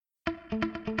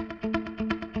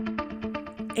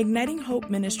Igniting Hope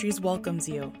Ministries welcomes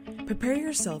you. Prepare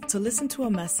yourself to listen to a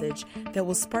message that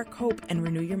will spark hope and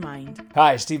renew your mind.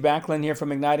 Hi, Steve Backlund here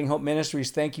from Igniting Hope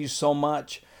Ministries. Thank you so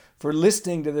much for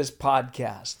listening to this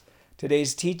podcast.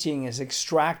 Today's teaching is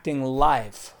extracting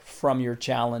life from your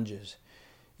challenges.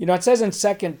 You know, it says in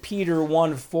 2 Peter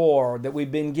 1:4 that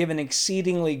we've been given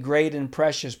exceedingly great and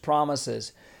precious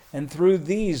promises, and through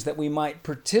these that we might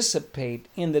participate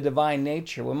in the divine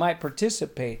nature. We might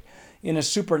participate in a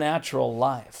supernatural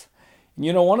life. And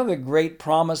you know, one of the great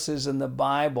promises in the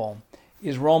Bible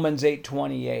is Romans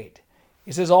 8:28.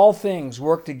 It says, all things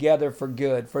work together for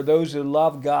good for those who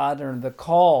love God and are the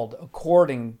called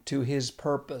according to His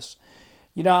purpose.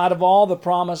 You know, out of all the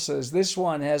promises, this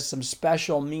one has some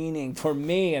special meaning for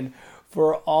me and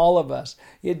for all of us.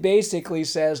 It basically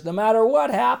says, no matter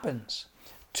what happens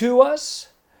to us,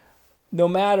 no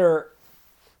matter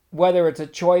whether it's a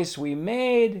choice we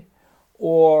made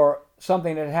or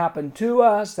something that happened to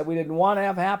us that we didn't want to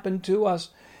have happen to us,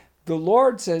 the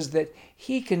Lord says that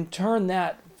He can turn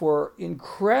that for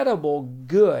incredible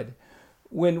good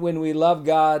when we love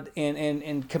God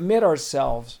and commit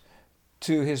ourselves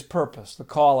to His purpose, the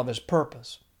call of His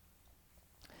purpose.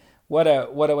 What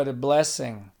a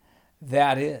blessing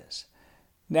that is.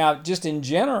 Now, just in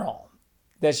general,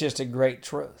 that's just a great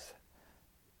truth.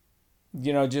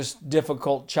 You know, just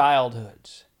difficult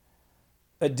childhoods,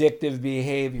 addictive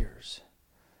behaviors,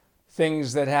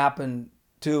 things that happen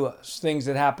to us, things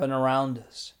that happen around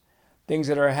us, things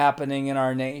that are happening in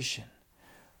our nation.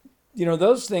 You know,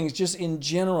 those things, just in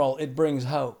general, it brings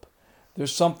hope.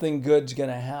 There's something good's going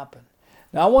to happen.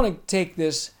 Now, I want to take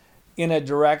this in a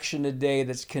direction today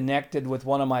that's connected with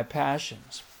one of my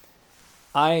passions.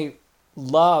 I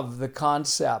love the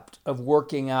concept of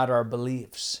working out our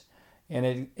beliefs. And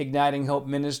at Igniting Hope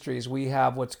Ministries, we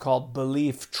have what's called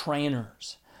belief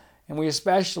trainers. And we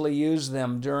especially use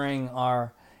them during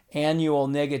our annual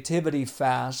negativity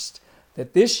fast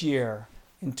that this year,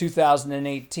 in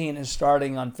 2018, is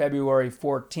starting on February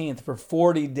 14th for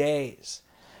 40 days,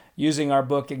 using our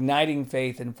book, Igniting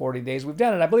Faith in 40 Days. We've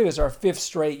done it, I believe it's our 5th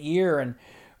straight year, and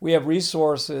we have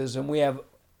resources and we have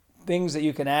things that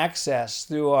you can access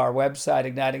through our website,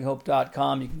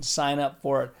 ignitinghope.com. You can sign up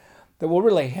for it. That will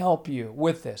really help you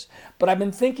with this. But I've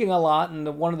been thinking a lot,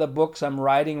 and one of the books I'm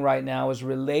writing right now is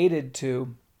related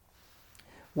to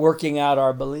working out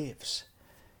our beliefs.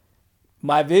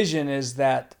 My vision is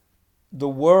that the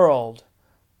world,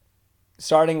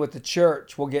 starting with the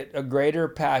church, will get a greater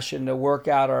passion to work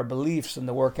out our beliefs than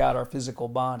to work out our physical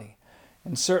body.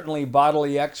 And certainly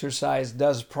bodily exercise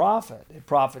does profit. It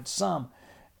profits some,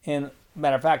 and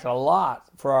matter of fact, a lot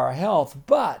for our health.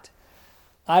 But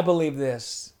I believe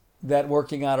this, that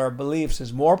working out our beliefs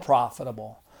is more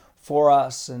profitable for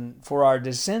us and for our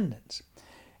descendants.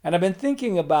 And I've been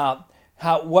thinking about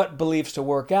what beliefs to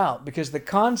work out, because the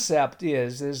concept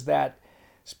is that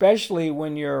especially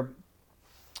when you're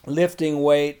lifting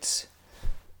weights,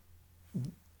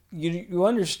 you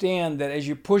understand that as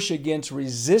you push against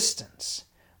resistance,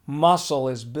 muscle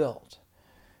is built.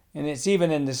 And it's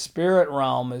even in the spirit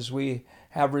realm, as we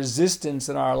have resistance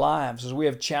in our lives, as we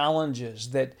have challenges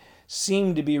that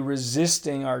seem to be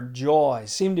resisting our joy,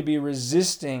 seem to be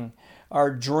resisting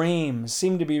our dreams,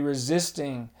 seem to be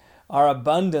resisting our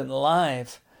abundant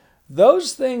life.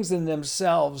 Those things in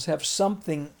themselves have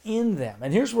something in them.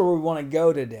 And here's where we want to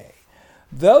go today.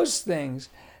 Those things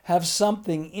have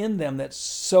something in them that's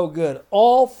so good.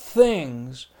 All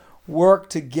things work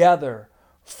together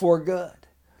for good.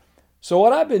 So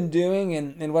what I've been doing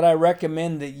and what I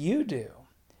recommend that you do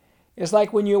is,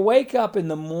 like when you wake up in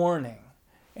the morning,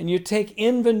 and you take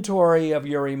inventory of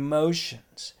your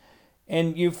emotions,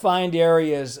 and you find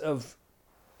areas of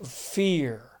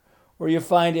fear, or you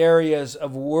find areas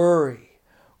of worry,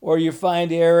 or you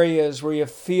find areas where you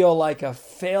feel like a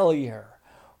failure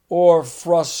or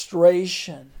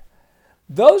frustration.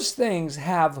 Those things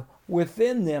have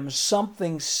within them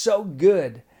something so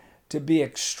good to be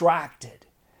extracted.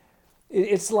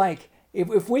 It's like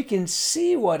if we can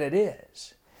see what it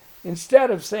is, instead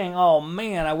of saying, oh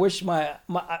man, I wish I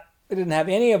didn't have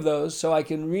any of those so I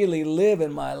can really live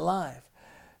in my life.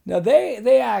 Now,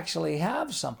 they actually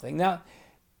have something. Now,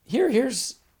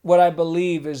 here's what I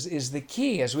believe is the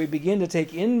key as we begin to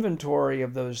take inventory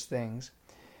of those things,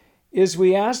 is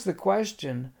we ask the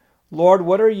question, Lord,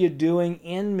 what are you doing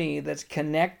in me that's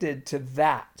connected to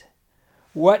that?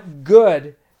 What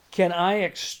good can I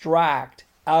extract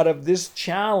out of this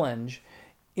challenge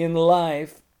in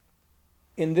life,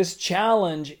 in this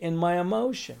challenge in my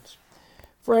emotions?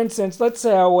 For instance, let's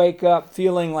say I wake up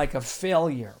feeling like a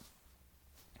failure.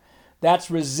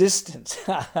 That's resistance.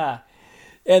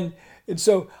 And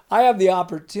so I have the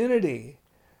opportunity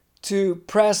to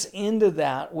press into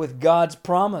that with God's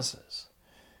promises.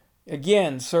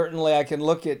 Again, certainly I can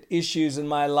look at issues in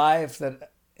my life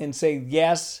and say,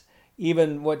 yes,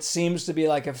 even what seems to be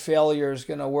like a failure is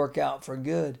going to work out for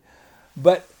good.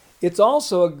 But it's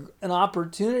also an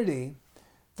opportunity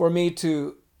for me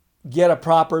to get a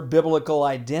proper biblical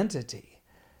identity.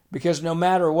 Because no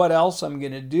matter what else I'm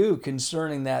going to do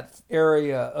concerning that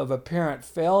area of apparent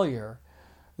failure,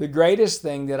 the greatest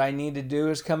thing that I need to do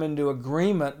is come into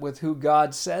agreement with who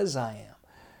God says I am.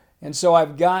 And so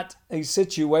I've got a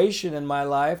situation in my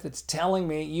life that's telling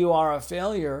me you are a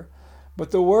failure,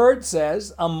 but the Word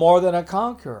says I'm more than a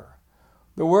conqueror.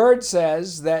 The Word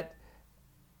says that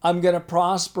I'm going to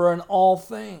prosper in all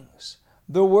things.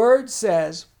 The Word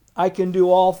says I can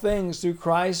do all things through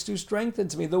Christ who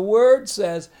strengthens me. The Word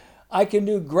says I can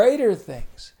do greater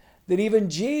things than even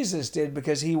Jesus did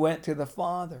because He went to the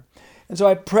Father. And so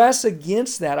I press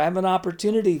against that. I have an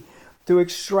opportunity to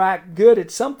extract good.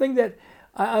 It's something that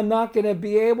I'm not going to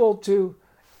be able to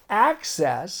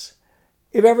access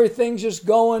if everything's just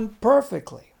going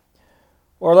perfectly.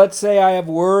 Or let's say I have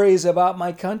worries about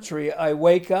my country. I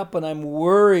wake up and I'm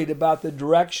worried about the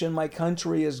direction my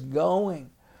country is going.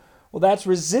 Well, that's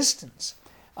resistance.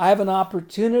 I have an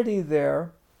opportunity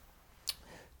there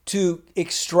to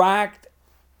extract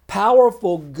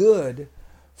powerful good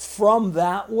from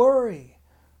that worry.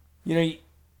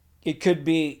 It could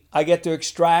be I get to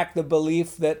extract the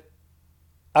belief that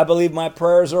I believe my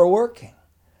prayers are working.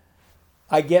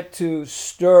 I get to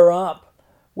stir up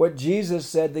what Jesus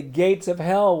said, the gates of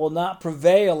hell will not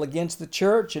prevail against the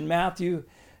church in Matthew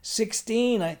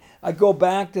 16. I go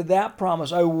back to that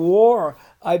promise. I war,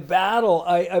 I battle,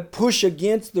 I push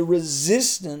against the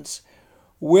resistance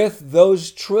with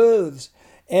those truths.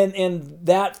 And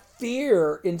that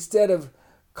fear, instead of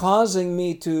causing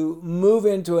me to move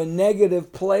into a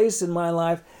negative place in my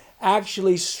life,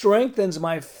 actually strengthens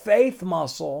my faith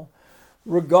muscle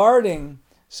regarding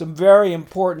some very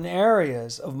important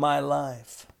areas of my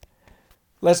life.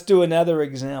 Let's do another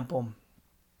example.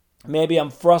 Maybe I'm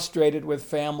frustrated with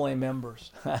family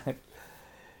members.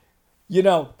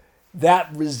 That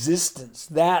resistance,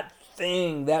 that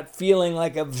thing, that feeling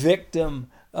like a victim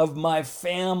of my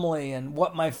family and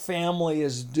what my family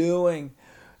is doing,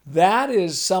 that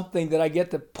is something that I get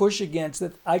to push against,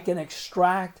 that I can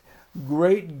extract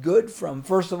great good from.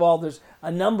 First of all, there's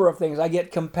a number of things. I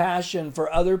get compassion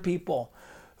for other people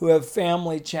who have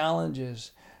family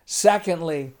challenges.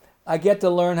 Secondly, I get to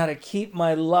learn how to keep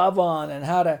my love on and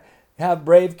how to have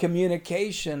brave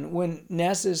communication when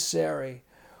necessary.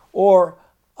 Or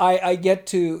I get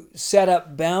to set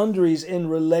up boundaries in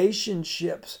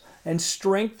relationships and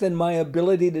strengthen my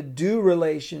ability to do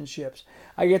relationships.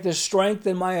 I get to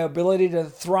strengthen my ability to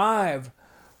thrive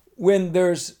when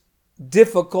there's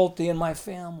difficulty in my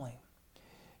family.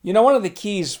 One of the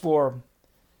keys for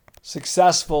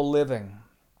successful living,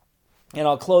 and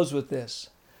I'll close with this,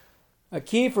 a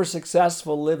key for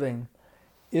successful living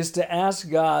is to ask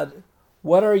God,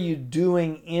 what are you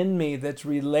doing in me that's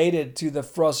related to the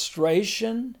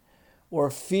frustration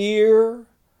or fear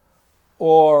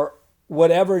or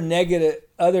whatever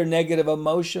other negative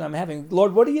emotion I'm having?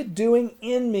 Lord, what are you doing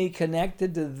in me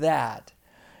connected to that?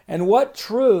 And what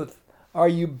truth are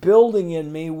you building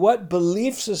in me? What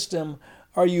belief system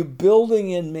are you building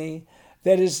in me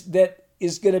that is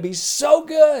going to be so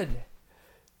good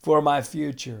for my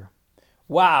future?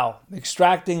 Wow,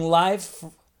 extracting life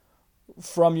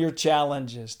from your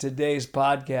challenges. Today's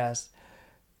podcast,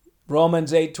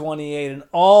 Romans 8:28, and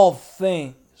all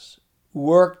things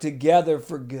work together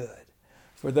for good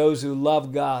for those who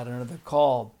love God and are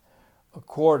called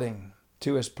according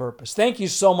to His purpose. Thank you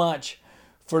so much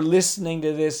for listening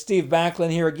to this. Steve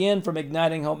Backlund here again from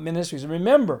Igniting Hope Ministries. And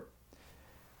remember,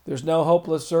 there's no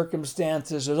hopeless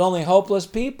circumstances. There's only hopeless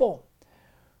people.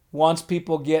 Once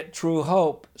people get true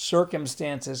hope,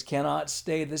 circumstances cannot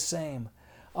stay the same.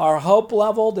 Our hope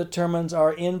level determines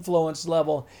our influence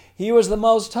level. He who has the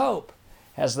most hope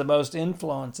has the most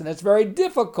influence. And it's very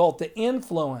difficult to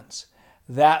influence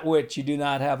that which you do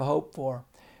not have hope for.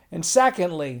 And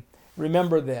secondly,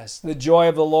 remember this, the joy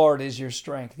of the Lord is your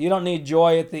strength. You don't need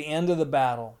joy at the end of the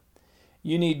battle.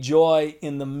 You need joy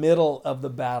in the middle of the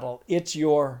battle. It's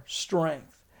your strength.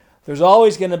 There's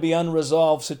always going to be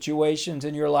unresolved situations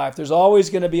in your life. There's always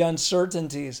going to be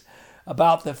uncertainties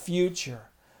about the future.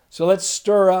 So let's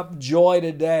stir up joy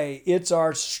today. It's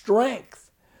our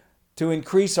strength to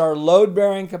increase our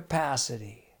load-bearing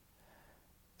capacity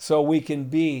so we can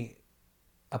be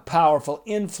a powerful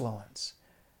influence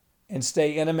and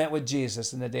stay intimate with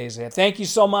Jesus in the days ahead. Thank you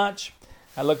so much.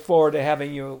 I look forward to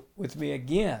having you with me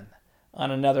again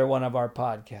on another one of our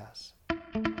podcasts.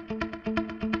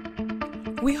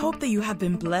 We hope that you have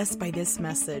been blessed by this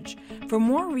message. For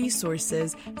more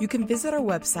resources, you can visit our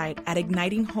website at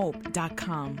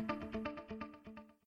ignitinghope.com.